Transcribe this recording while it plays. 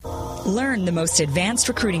Learn the most advanced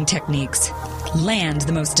recruiting techniques. Land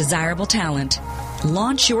the most desirable talent.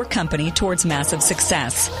 Launch your company towards massive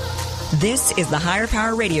success. This is the Higher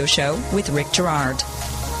Power Radio Show with Rick Girard.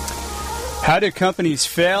 How do companies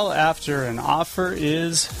fail after an offer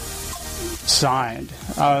is signed?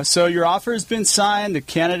 So your offer has been signed, the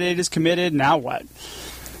candidate is committed, now what?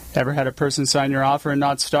 Ever had a person sign your offer and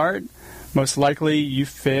not start? Most likely you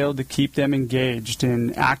failed to keep them engaged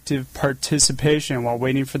in active participation while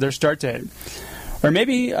waiting for their start date. Or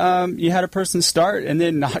maybe you had a person start and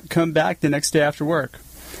then not come back the next day after work.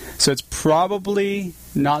 So it's probably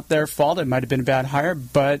not their fault. It might have been a bad hire,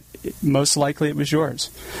 but most likely it was yours.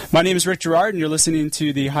 My name is Rick Girard, and you're listening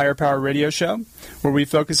to the Higher Power Radio Show, where we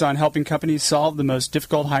focus on helping companies solve the most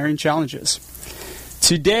difficult hiring challenges.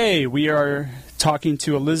 Today, we are talking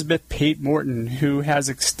to Elizabeth Pate Morton, who has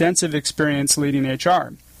extensive experience leading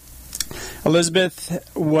HR.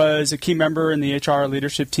 Elizabeth was a key member in the HR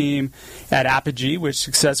leadership team at Apogee, which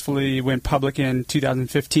successfully went public in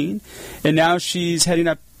 2015. And now she's heading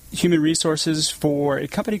up human resources for a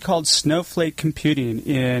company called Snowflake Computing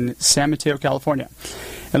in San Mateo, California.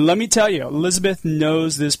 And let me tell you, Elizabeth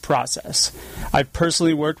knows this process. I've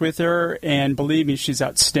personally worked with her, and believe me, she's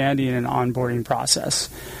outstanding in an onboarding process.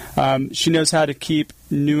 She knows how to keep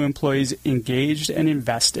new employees engaged and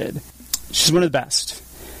invested. She's one of the best.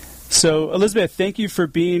 So, Elizabeth, thank you for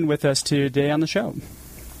being with us today on the show.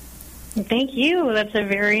 Thank you. That's a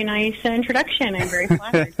very nice introduction. I'm very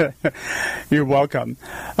flattered. You're welcome.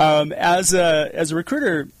 As a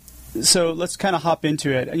recruiter, so let's kind of hop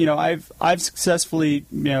into it. You know, I've successfully,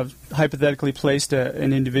 hypothetically placed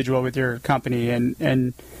an individual with your company,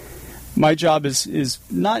 and my job is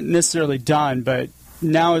not necessarily done, but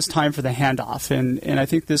now is time for the handoff, and I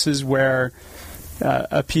think this is where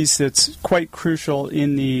a piece that's quite crucial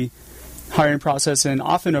in the hiring process and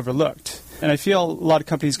often overlooked. And I feel a lot of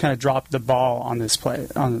companies kind of drop the ball on this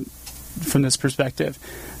from this perspective.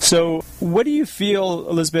 So what do you feel,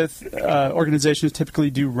 Elizabeth, organizations typically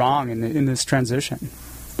do wrong in this transition?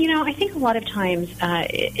 I think a lot of times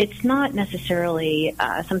it's not necessarily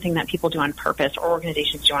something that people do on purpose or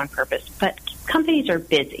organizations do on purpose, but companies are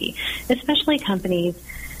busy, especially companies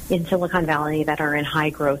in Silicon Valley that are in high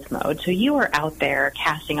growth mode. So you are out there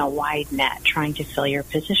casting a wide net, trying to fill your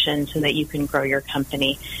position so that you can grow your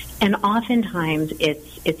company. And oftentimes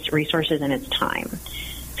it's resources and it's time.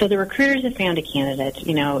 So the recruiters have found a candidate,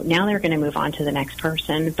 now they're going to move on to the next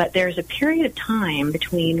person, but there's a period of time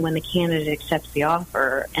between when the candidate accepts the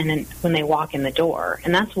offer and then when they walk in the door,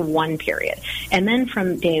 and that's one period. And then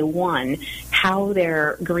from day one, how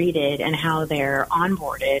they're greeted and how they're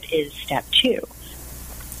onboarded is step two.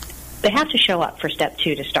 They have to show up for step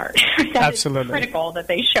two to start. Absolutely. It's critical that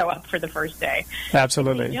they show up for the first day.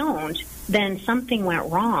 Absolutely. If they don't, then something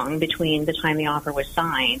went wrong between the time the offer was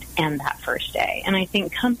signed and that first day. And I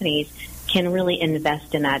think companies can really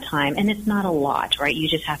invest in that time. And it's not a lot, right? You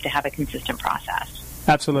just have to have a consistent process.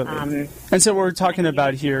 Absolutely. And so what we're talking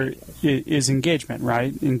about here is engagement,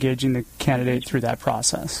 right? Engaging the candidate through that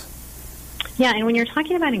process. Yeah, and when you're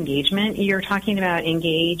talking about engagement, you're talking about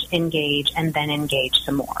engage, and then engage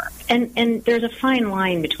some more. And there's a fine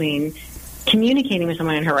line between communicating with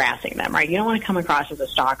someone and harassing them, right? You don't want to come across as a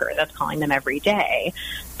stalker that's calling them every day,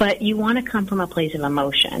 but you want to come from a place of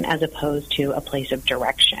emotion as opposed to a place of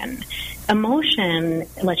direction. Emotion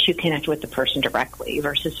lets you connect with the person directly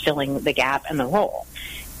versus filling the gap and the role.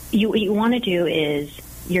 What you want to do is,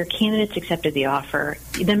 your candidates accepted the offer,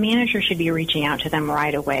 the manager should be reaching out to them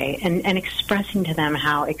right away and expressing to them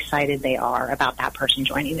how excited they are about that person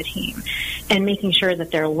joining the team and making sure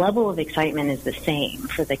that their level of excitement is the same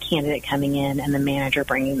for the candidate coming in and the manager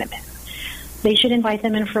bringing them in. They should invite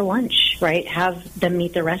them in for lunch, right? Have them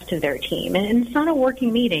meet the rest of their team. And it's not a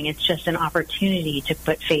working meeting. It's just an opportunity to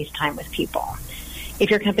put face time with people. If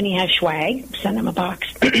your company has swag, send them a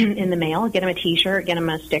box in the mail, get them a T-shirt, get them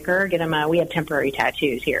a sticker, we have temporary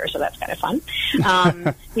tattoos here, so that's kind of fun.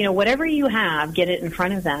 Whatever you have, get it in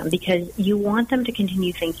front of them because you want them to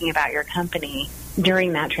continue thinking about your company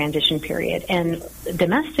during that transition period. And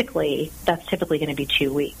domestically, that's typically going to be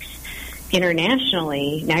 2 weeks.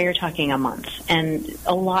 Internationally, now you're talking a month, and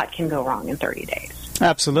a lot can go wrong in 30 days.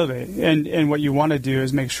 Absolutely. And what you want to do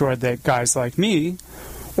is make sure that guys like me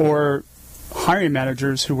or hiring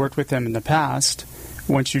managers who worked with them in the past,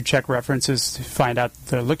 once you check references to find out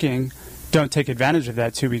they're looking, don't take advantage of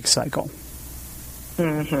that 2-week cycle.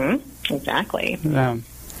 Mm-hmm. Exactly.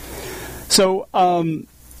 So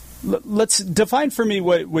let's define for me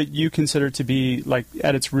what you consider to be, like,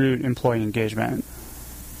 at its root, employee engagement.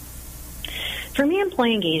 For me,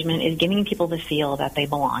 employee engagement is giving people the feel that they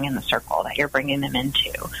belong in the circle that you're bringing them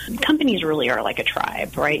into. Companies really are like a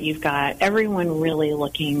tribe, right? You've got everyone really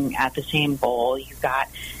looking at the same goal. You've got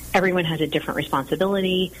everyone has a different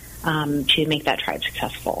responsibility to make that tribe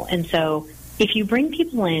successful. And so if you bring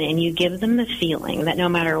people in and you give them the feeling that no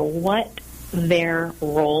matter what their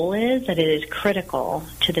role is, that it is critical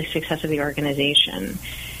to the success of the organization,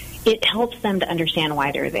 it helps them to understand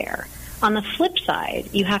why they're there. On the flip side,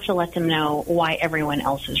 you have to let them know why everyone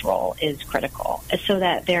else's role is critical so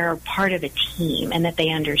that they're part of a team and that they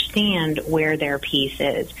understand where their piece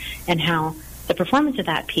is and how the performance of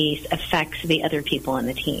that piece affects the other people in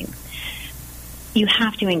the team. You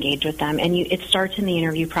have to engage with them, and it starts in the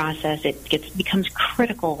interview process. It becomes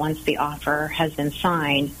critical once the offer has been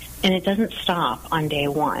signed, and it doesn't stop on day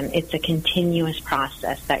one. It's a continuous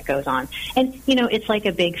process that goes on. And, it's like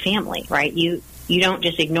a big family, right? You don't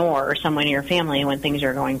just ignore someone in your family when things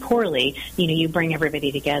are going poorly. You bring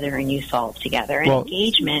everybody together and you solve together. And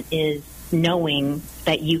engagement is knowing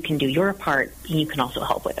that you can do your part and you can also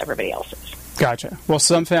help with everybody else's. Gotcha. Well,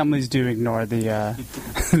 some families do ignore the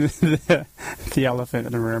the elephant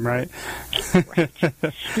in the room, right? Right.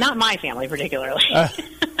 Not my family particularly.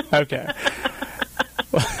 Okay.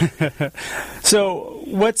 So,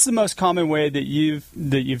 what's the most common way that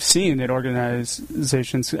you've seen that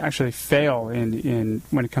organizations actually fail in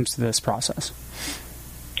when it comes to this process?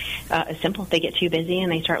 It's simple. They get too busy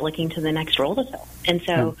and they start looking to the next role to fill. And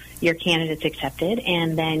so your candidate's accepted,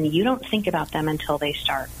 and then you don't think about them until they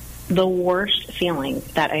start. The worst feeling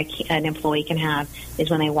that an employee can have is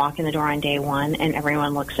when they walk in the door on day one and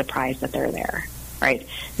everyone looks surprised that they're there, right?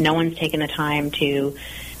 No one's taken the time to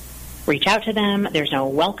reach out to them. There's no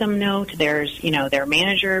welcome note. There's, their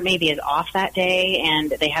manager maybe is off that day and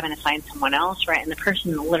they haven't assigned someone else, right? And the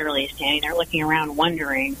person literally is standing there looking around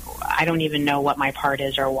wondering, I don't even know what my part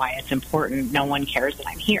is or why it's important. No one cares that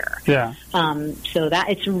I'm here. Yeah. So that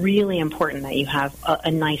it's really important that you have a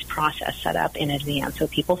nice process set up in advance so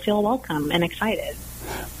people feel welcome and excited.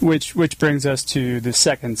 Which brings us to the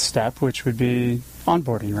second step, which would be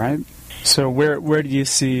onboarding, right? So where do you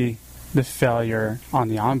see the failure on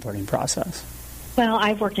the onboarding process? Well,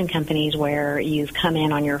 I've worked in companies where you've come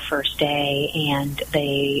in on your first day and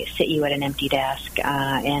they sit you at an empty desk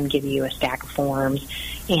and give you a stack of forms,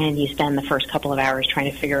 and you spend the first couple of hours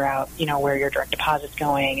trying to figure out, where your direct deposit's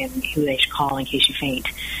going and who they should call in case you faint.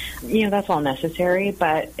 That's all necessary,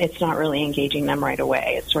 but it's not really engaging them right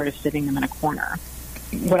away. It's sort of sitting them in a corner.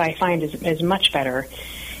 What I find is much better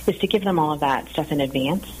is to give them all of that stuff in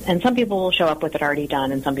advance. And some people will show up with it already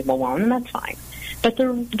done and some people won't, and that's fine. But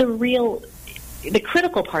the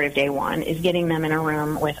critical part of day one is getting them in a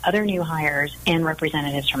room with other new hires and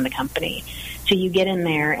representatives from the company. So you get in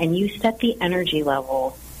there and you set the energy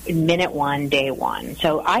level minute one, day one.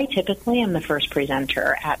 So I typically am the first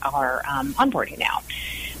presenter at our onboarding now,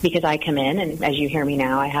 because I come in, and as you hear me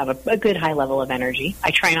now, I have a good high level of energy. I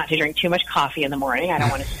try not to drink too much coffee in the morning. I don't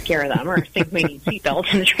want to scare them or think we need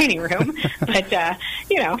seatbelts in the training room. But,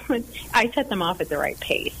 I set them off at the right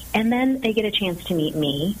pace. And then they get a chance to meet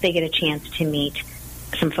me. They get a chance to meet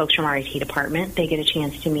some folks from our IT department. They get a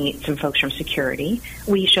chance to meet some folks from security.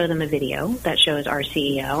 We show them a video that shows our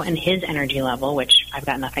CEO and his energy level, which I've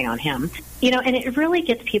got nothing on him. And it really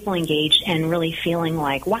gets people engaged and really feeling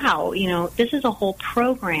like, wow, this is a whole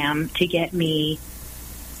program to get me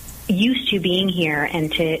used to being here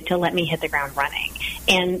and to let me hit the ground running.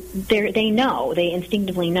 And they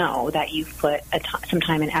instinctively know that you've put some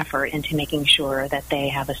time and effort into making sure that they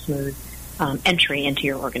have a smooth entry into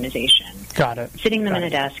your organization. Got it. Sitting them in a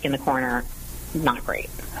desk in the corner, not great.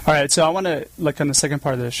 All right, so I want to, on the second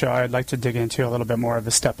part of the show, I'd like to dig into a little bit more of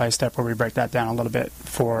a step-by-step where we break that down a little bit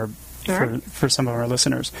for some of our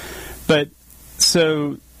listeners. But,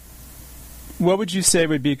 so, what would you say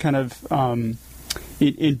would be kind of,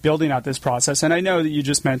 in building out this process, and I know that you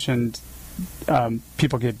just mentioned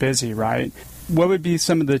people get busy, right? What would be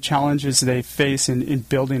some of the challenges they face in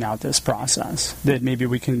building out this process that maybe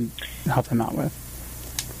we can help them out with?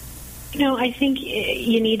 I think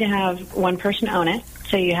you need to have one person own it.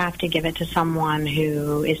 So you have to give it to someone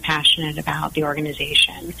who is passionate about the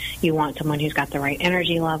organization. You want someone who's got the right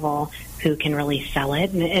energy level, who can really sell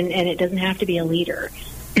it. And it doesn't have to be a leader.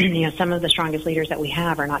 Some of the strongest leaders that we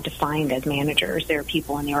have are not defined as managers. They're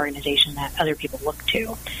people in the organization that other people look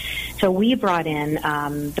to. So we brought in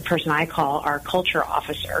the person I call our culture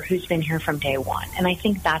officer, who's been here from day one. And I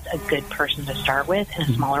think that's a good person to start with in a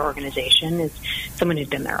smaller organization, is someone who's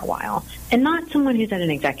been there a while. And not someone who's at an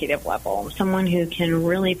executive level, someone who can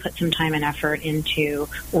really put some time and effort into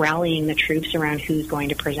rallying the troops around who's going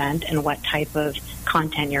to present and what type of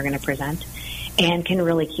content you're going to present. and can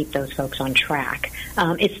really keep those folks on track.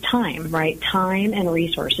 It's time, right? Time and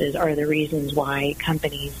resources are the reasons why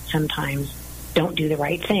companies sometimes don't do the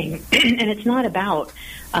right thing. And it's not about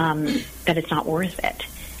that it's not worth it.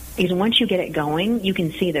 Because once you get it going, you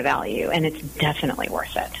can see the value, and it's definitely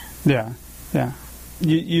worth it. Yeah.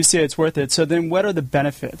 You say it's worth it. So then what are the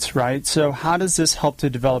benefits, right? So how does this help to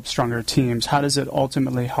develop stronger teams? How does it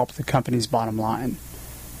ultimately help the company's bottom line?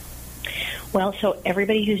 Well, so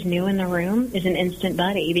everybody who's new in the room is an instant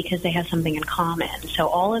buddy because they have something in common. So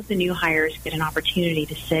all of the new hires get an opportunity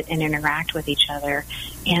to sit and interact with each other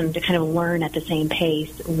and to kind of learn at the same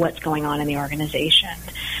pace what's going on in the organization.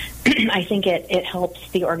 I think it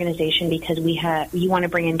helps the organization because you want to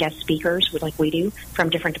bring in guest speakers like we do from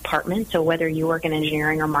different departments. So whether you work in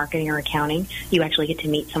engineering or marketing or accounting, you actually get to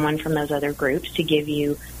meet someone from those other groups to give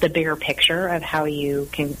you the bigger picture of how you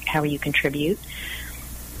contribute.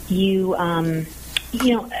 When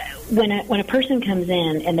a person comes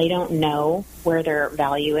in and they don't know where their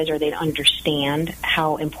value is or they don't understand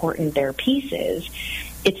how important their piece is,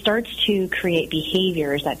 it starts to create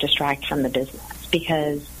behaviors that distract from the business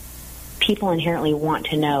because people inherently want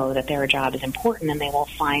to know that their job is important, and they will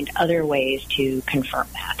find other ways to confirm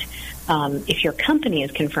that. If your company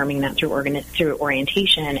is confirming that through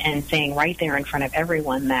orientation and saying right there in front of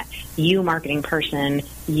everyone that you marketing person,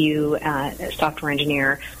 you software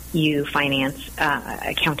engineer, you finance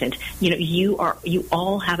accountant, you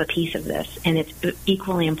all have a piece of this, and it's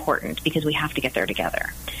equally important because we have to get there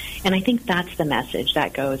together. And I think that's the message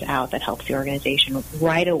that goes out that helps the organization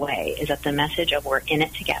right away, is that the message of we're in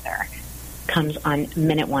it together comes on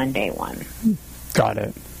minute one, day one. Got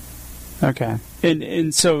it. Okay.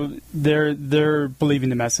 And so they're believing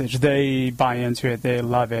the message. They buy into it. They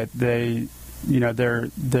love it. They're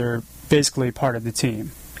basically part of the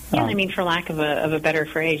team. Yeah, I mean, for lack of a better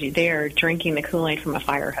phrase, they are drinking the Kool-Aid from a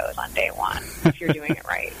fire hose on day one if you're doing it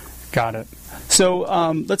right. Got it. So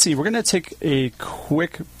let's see. We're going to take a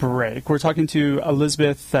quick break. We're talking to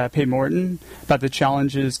Elizabeth Pate-Morton about the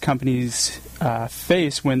challenges companies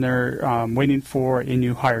face when they're waiting for a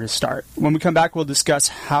new hire to start. When we come back, we'll discuss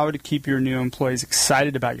how to keep your new employees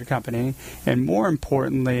excited about your company and, more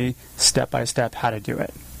importantly, step-by-step how to do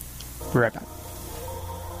it. Be right back.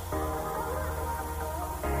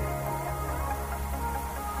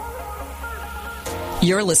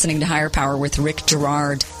 You're listening to Hire Power with Rick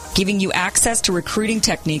Girard, giving you access to recruiting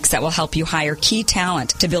techniques that will help you hire key talent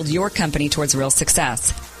to build your company towards real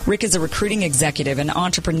success. Rick is a recruiting executive and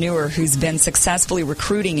entrepreneur who's been successfully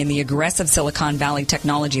recruiting in the aggressive Silicon Valley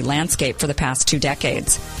technology landscape for the past 2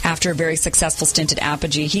 decades. After a very successful stint at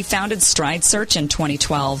Apogee, he founded Stride Search in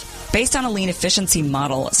 2012. Based on a lean efficiency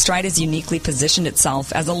model, Stride has uniquely positioned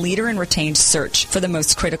itself as a leader in retained search for the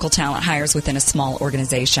most critical talent hires within a small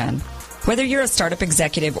organization. Whether you're a startup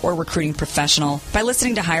executive or recruiting professional, by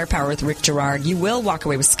listening to Hire Power with Rick Girard, you will walk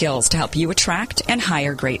away with skills to help you attract and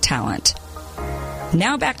hire great talent.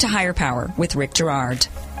 Now back to Hire Power with Rick Girard.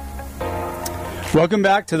 Welcome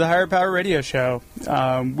back to the Hire Power Radio Show.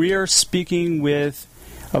 We are speaking with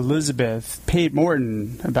Elizabeth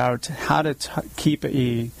Pate-Morton about how to keep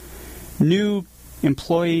a new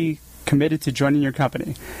employee committed to joining your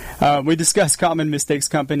company. We discussed common mistakes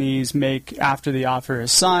companies make after the offer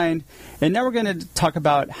is signed, and now we're going to talk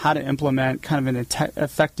about how to implement kind of an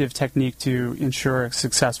effective technique to ensure a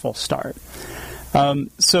successful start.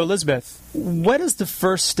 So, Elizabeth, what is the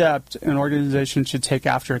first step an organization should take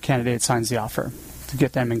after a candidate signs the offer to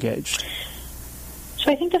get them engaged?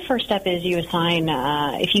 So I think the first step is you assign,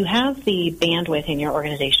 if you have the bandwidth in your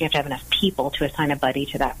organization, you have to have enough people to assign a buddy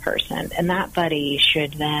to that person. And that buddy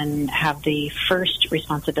should then have the first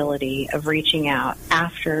responsibility of reaching out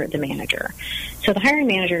after the manager. So the hiring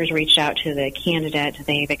manager has reached out to the candidate.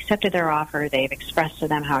 They've accepted their offer. They've expressed to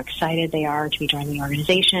them how excited they are to be joining the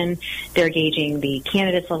organization. They're gauging the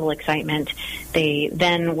candidate's level of excitement. They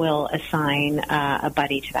then will assign a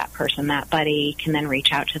buddy to that person. That buddy can then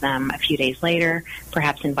reach out to them a few days later,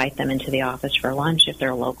 perhaps invite them into the office for lunch if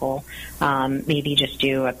they're local, maybe just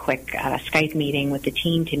do a quick Skype meeting with the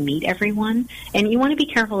team to meet everyone. And you want to be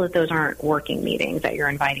careful that those aren't working meetings that you're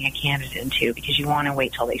inviting a candidate into, because you want to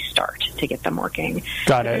wait till they start to get them working.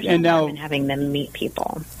 Got it. And now, having them meet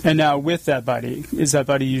people. And now with that buddy, is that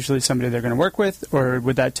buddy usually somebody they're going to work with, or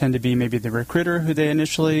would that tend to be maybe the recruiter who they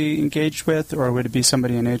initially engaged with, or would it be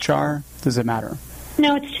somebody in HR? Does it matter?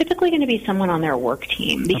 No, it's typically going to be someone on their work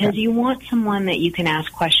team, because you want someone that you can ask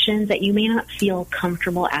questions that you may not feel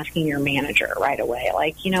comfortable asking your manager right away.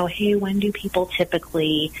 Like, hey, when do people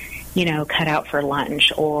typically cut out for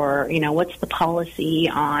lunch, or, what's the policy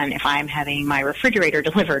on if I'm having my refrigerator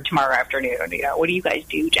delivered tomorrow afternoon? What do you guys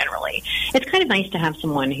do generally? It's kind of nice to have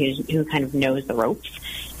someone who kind of knows the ropes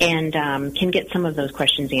and can get some of those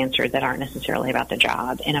questions answered that aren't necessarily about the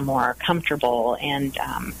job in a more comfortable and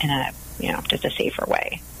in a just a safer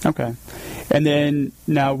way. Okay. And then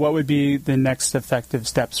now what would be the next effective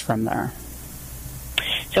steps from there?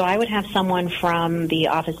 So I would have someone from the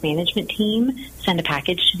office management team send a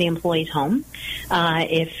package to the employee's home.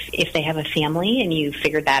 If they have a family and you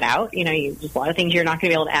figured that out, there's a lot of things you're not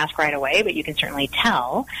going to be able to ask right away, but you can certainly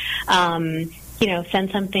tell.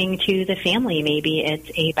 Send something to the family. Maybe it's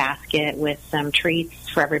a basket with some treats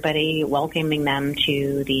for everybody, welcoming them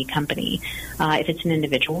to the company. If it's an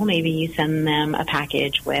individual, maybe you send them a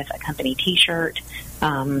package with a company T-shirt,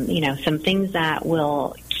 some things that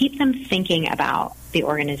will keep them thinking about the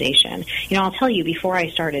organization. I'll tell you, before I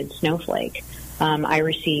started Snowflake, I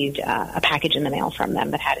received a package in the mail from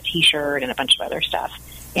them that had a T-shirt and a bunch of other stuff.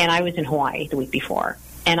 And I was in Hawaii the week before.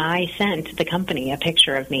 And I sent the company a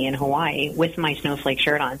picture of me in Hawaii with my Snowflake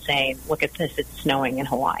shirt on saying, look at this, it's snowing in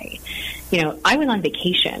Hawaii. I was on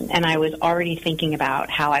vacation, and I was already thinking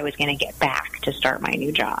about how I was going to get back to start my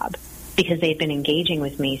new job because they'd been engaging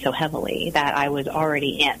with me so heavily that I was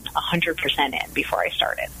already 100% in before I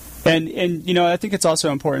started. And I think it's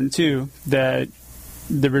also important, too, that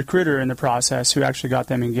the recruiter in the process who actually got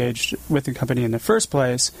them engaged with the company in the first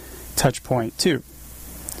place, touch point, too.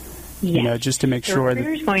 Yes. Just to make sure that... The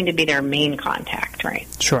recruiter's going to be their main contact, right?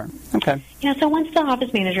 Sure. Okay. So once the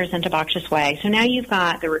office manager sent a box of swag, so now you've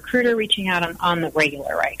got the recruiter reaching out on the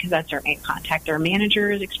regular, right? Because that's their main contact. Their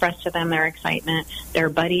managers express to them their excitement. Their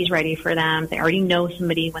buddies ready for them. They already know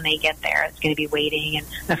somebody when they get there. It's going to be waiting and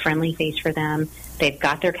a friendly face for them. They've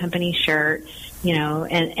got their company shirt,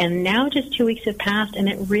 and now just 2 weeks have passed, and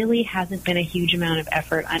it really hasn't been a huge amount of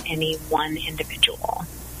effort on any one individual.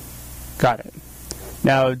 Got it.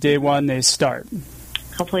 Now, day one, they start.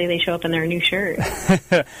 Hopefully they show up in their new shirt.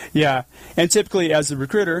 Yeah. And typically, as the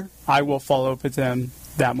recruiter, I will follow up with them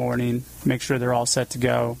that morning, make sure they're all set to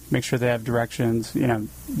go, make sure they have directions,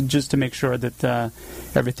 just to make sure that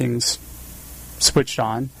everything's switched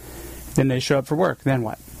on. Then they show up for work. Then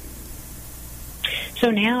what? So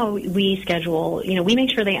now we schedule, we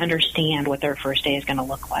make sure they understand what their first day is going to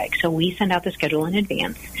look like. So we send out the schedule in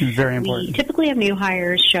advance. Very important. We typically have new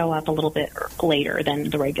hires show up a little bit later than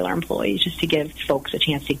the regular employees just to give folks a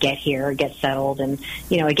chance to get here, get settled, and,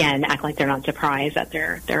 again, act like they're not surprised that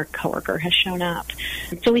their coworker has shown up.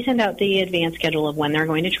 So we send out the advance schedule of when they're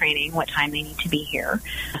going to training, what time they need to be here,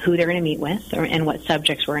 who they're going to meet with, and what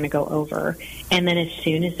subjects we're going to go over. And then as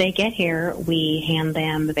soon as they get here, we hand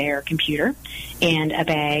them their computer and a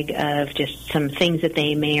bag of just some things that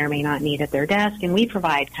they may or may not need at their desk. And we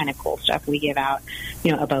provide kind of cool stuff. We give out,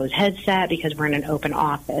 a Bose headset because we're in an open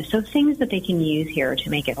office. So things that they can use here to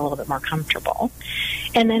make it a little bit more comfortable.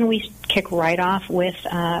 And then we kick right off with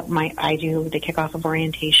I do the kickoff of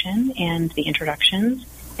orientation and the introductions.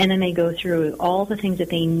 And then they go through all the things that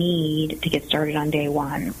they need to get started on day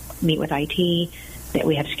one. Meet with IT, that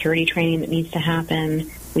we have security training that needs to happen.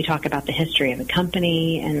 We talk about the history of the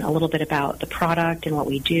company and a little bit about the product and what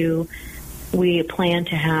we do. We plan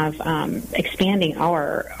to have expanding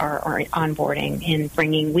our onboarding and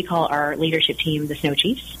bringing, we call our leadership team the Snow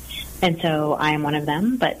Chiefs. And so I am one of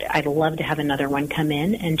them, but I'd love to have another one come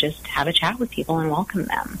in and just have a chat with people and welcome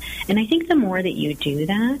them. And I think the more that you do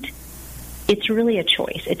that, it's really a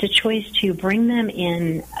choice. It's a choice to bring them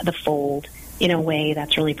in the fold in a way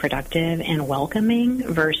that's really productive and welcoming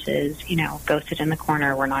versus, go sit in the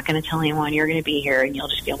corner. We're not going to tell anyone you're going to be here and you'll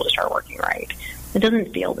just be able to start working right. It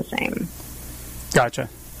doesn't feel the same. Gotcha.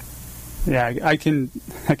 Yeah, I can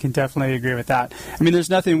definitely agree with that. I mean,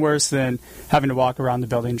 there's nothing worse than having to walk around the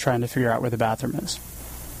building trying to figure out where the bathroom is.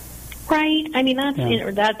 Right. I mean, that's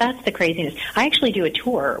the craziness. I actually do a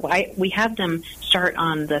tour. We have them start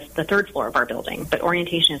on the third floor of our building, but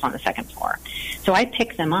orientation is on the second floor. So I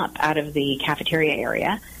pick them up out of the cafeteria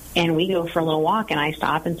area, and we go for a little walk, and I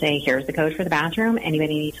stop and say, here's the code for the bathroom.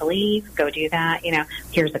 Anybody need to leave? Go do that.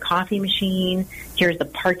 Here's the coffee machine. Here's the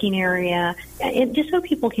parking area. Just so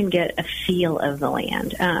people can get a feel of the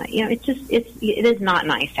land. It is not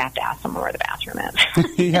nice to have to ask someone where the bathroom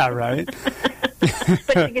is. Yeah, right. But it's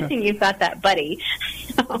a good thing you've got that buddy.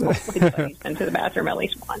 Hopefully the buddy's been to the bathroom at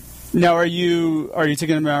least once. Now, are you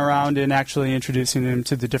taking them around and actually introducing them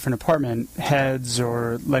to the different department heads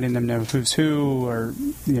or letting them know who's who or,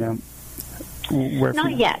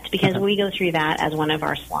 Not yet, because we go through that as one of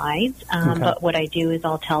our slides. But what I do is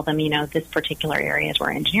I'll tell them, this particular area is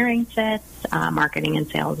where engineering sits, marketing and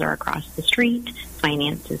sales are across the street,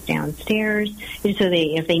 finance is downstairs. And so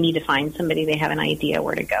if they need to find somebody, they have an idea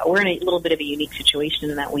where to go. We're in a little bit of a unique situation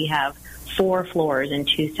in that we have 4 floors in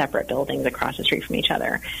 2 separate buildings across the street from each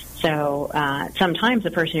other. So sometimes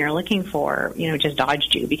the person you're looking for, just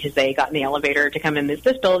dodged you because they got in the elevator to come in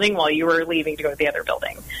this building while you were leaving to go to the other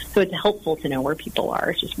building. So it's helpful to know where people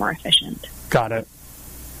are. It's just more efficient. Got it.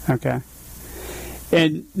 Okay.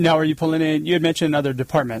 And now are you pulling in, you had mentioned other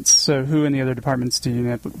departments. So who in the other departments do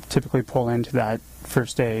you typically pull into that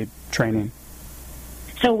first aid training?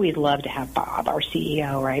 So we'd love to have Bob, our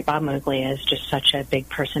CEO, right? Bob Muglia is just such a big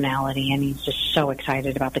personality, and he's just so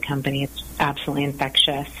excited about the company. It's absolutely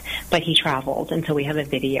infectious. But he traveled, and so we have a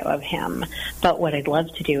video of him. But what I'd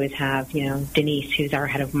love to do is have, Denise, who's our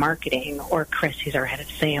head of marketing, or Chris, who's our head of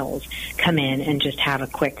sales, come in and just have a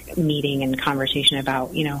quick meeting and conversation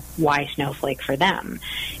about, why Snowflake for them.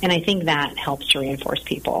 And I think that helps to reinforce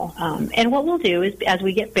people. And what we'll do is, as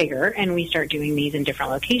we get bigger and we start doing these in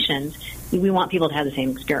different locations, we want people to have the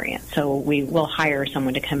same experience. So we will hire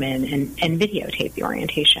someone to come in and videotape the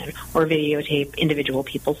orientation or videotape individual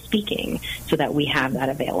people speaking so that we have that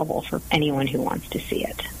available for anyone who wants to see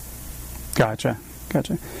it. Gotcha.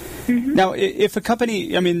 Mm-hmm. Now, if a company's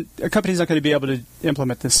not going to be able to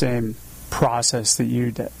implement the same process that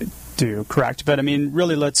you do, correct? But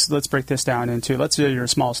really, let's break this down into, let's say you're a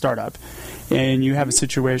small startup and you have a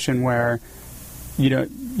situation where,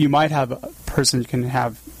 you might have a person you can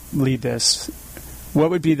have lead this. What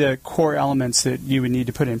would be the core elements that you would need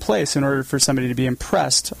to put in place in order for somebody to be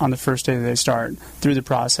impressed on the first day that they start through the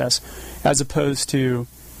process, as opposed to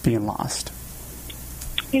being lost?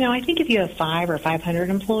 I think if you have 500 or 500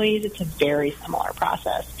 employees, it's a very similar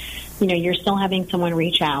process. You're still having someone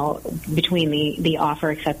reach out between the offer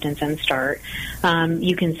acceptance and start.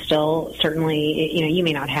 You can still certainly, you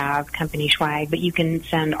may not have company swag, but you can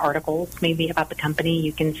send articles maybe about the company.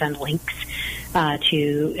 You can send links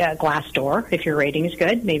to Glassdoor if your rating is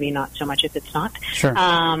good. Maybe not so much if it's not. Sure.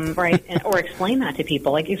 Right. Or explain that to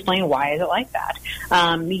people. Explain why is it like that.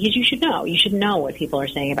 Because you should know. You should know what people are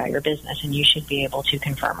saying about your business, and you should be able to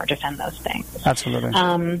confirm or defend those things. Absolutely.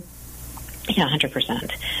 Yeah,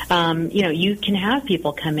 100%. You can have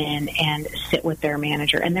people come in and sit with their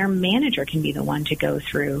manager, and their manager can be the one to go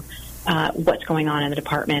through what's going on in the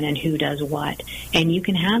department and who does what. And you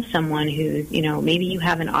can have someone who's, maybe you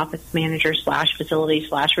have an office manager / facility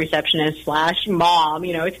 / receptionist / mom,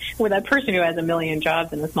 it's with that person who has a million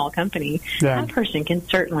jobs in a small company. Yeah. That person can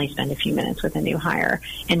certainly spend a few minutes with a new hire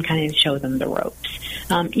and kind of show them the ropes.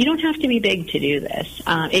 You don't have to be big to do this.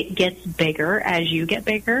 It gets bigger as you get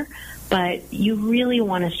bigger. But you really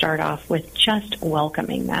want to start off with just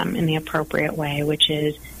welcoming them in the appropriate way, which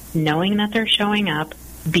is knowing that they're showing up,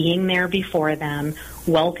 being there before them,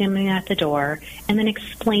 welcoming at the door, and then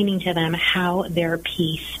explaining to them how their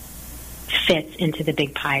piece fits into the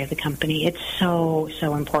big pie of the company. It's so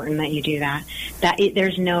important that you do that.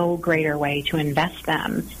 There's no greater way to invest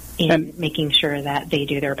them in making sure that they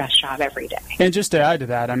do their best job every day. And just to add to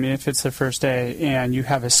that, if it's the first day and you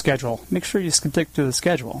have a schedule, make sure you stick to the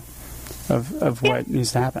schedule of what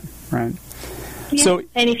needs to happen, right? Yeah. So,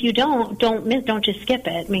 and if you don't just skip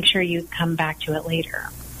it. Make sure you come back to it later.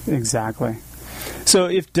 Exactly. So,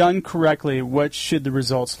 if done correctly, what should the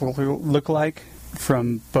results look like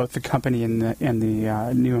from both the company and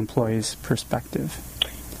the new employee's perspective?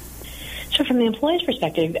 So from the employee's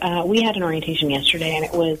perspective, we had an orientation yesterday, and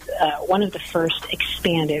it was one of the first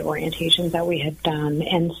expanded orientations that we had done.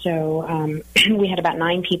 And so we had about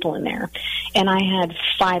 9 people in there. And I had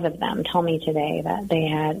 5 of them tell me today that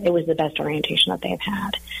it was the best orientation that they've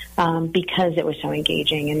had because it was so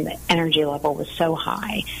engaging and the energy level was so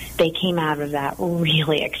high. They came out of that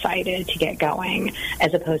really excited to get going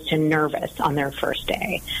as opposed to nervous on their first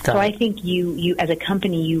day. So I think you as a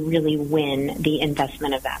company, you really win the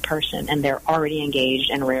investment of that person, and they're already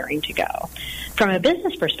engaged and raring to go. From a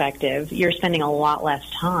business perspective, you're spending a lot less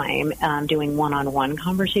time doing one-on-one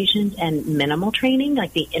conversations and minimal training,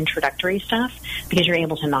 like the introductory stuff, because you're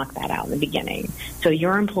able to knock that out in the beginning. So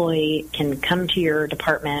your employee can come to your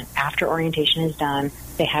department after orientation is done.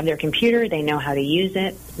 They have their computer. They know how to use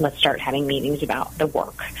it. Let's start having meetings about the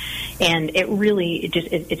work. And it really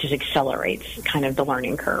just accelerates kind of the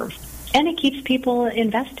learning curve. And it keeps people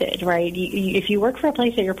invested, right? If you work for a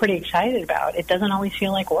place that you're pretty excited about, it doesn't always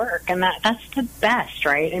feel like work. And that's the best,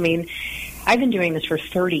 right? I've been doing this for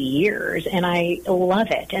 30 years, and I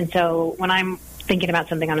love it. And so when I'm thinking about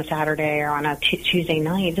something on a Saturday or on a Tuesday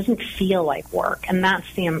night. It doesn't feel like work, and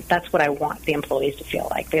that's what I want the employees to feel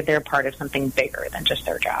like. They're part of something bigger than just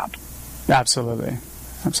their job. Absolutely.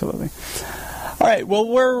 All right, well,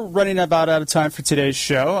 we're running about out of time for today's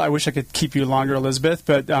show. I wish I could keep you longer, Elizabeth,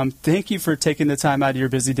 but thank you for taking the time out of your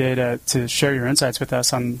busy day to share your insights with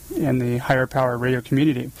us in the Higher Power Radio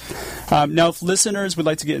community. Now, if listeners would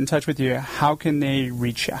like to get in touch with you, how can they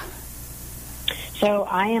reach you? So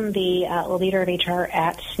I am the leader of HR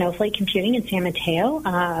at Snowflake Computing in San Mateo.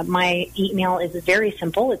 My email is very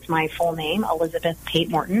simple. It's my full name, Elizabeth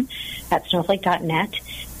Pate Morton, at snowflake.net.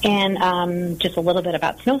 And just a little bit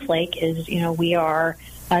about Snowflake is, we are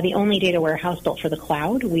the only data warehouse built for the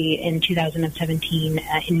cloud. We, in 2017,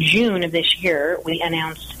 in June of this year, we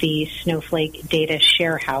announced the Snowflake Data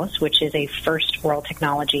Share House, which is a first world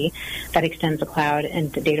technology that extends the cloud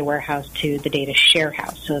and the data warehouse to the data share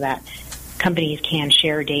house so that companies can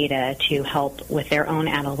share data to help with their own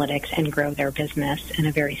analytics and grow their business in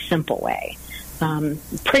a very simple way.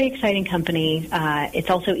 Pretty exciting company. It's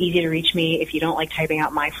also easy to reach me if you don't like typing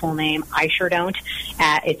out my full name. I sure don't.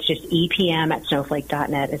 It's just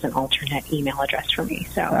epm@snowflake.net is an alternate email address for me.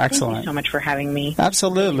 So excellent. Thank you so much for having me.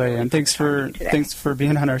 Absolutely, and thanks for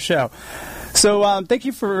being on our show. So thank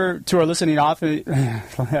you to our listening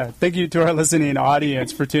thank you to our listening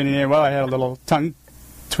audience for tuning in. Well, I had a little tongue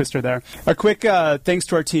twister there. A quick thanks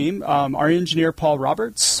to our team, our engineer Paul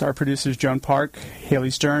Roberts, our producers Joan Park, Haley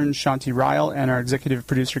Stern, Shanti Ryle, and our executive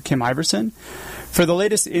producer Kim Iverson. For the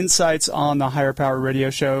latest insights on the Higher Power Radio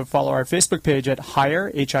Show, follow our Facebook page at Higher,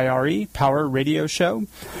 H-I-R-E, Power Radio Show,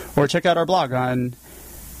 or check out our blog on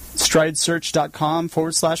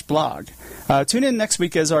stridesearch.com/blog. Tune in next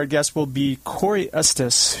week as our guest will be Corey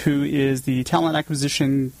Estes, who is the talent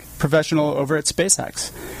acquisition professional over at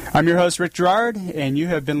SpaceX. I'm your host, Rick Girard, and you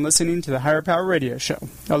have been listening to the Higher Power Radio Show.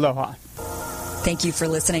 Aloha. Thank you for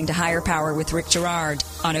listening to Higher Power with Rick Girard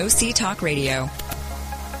on OC Talk Radio.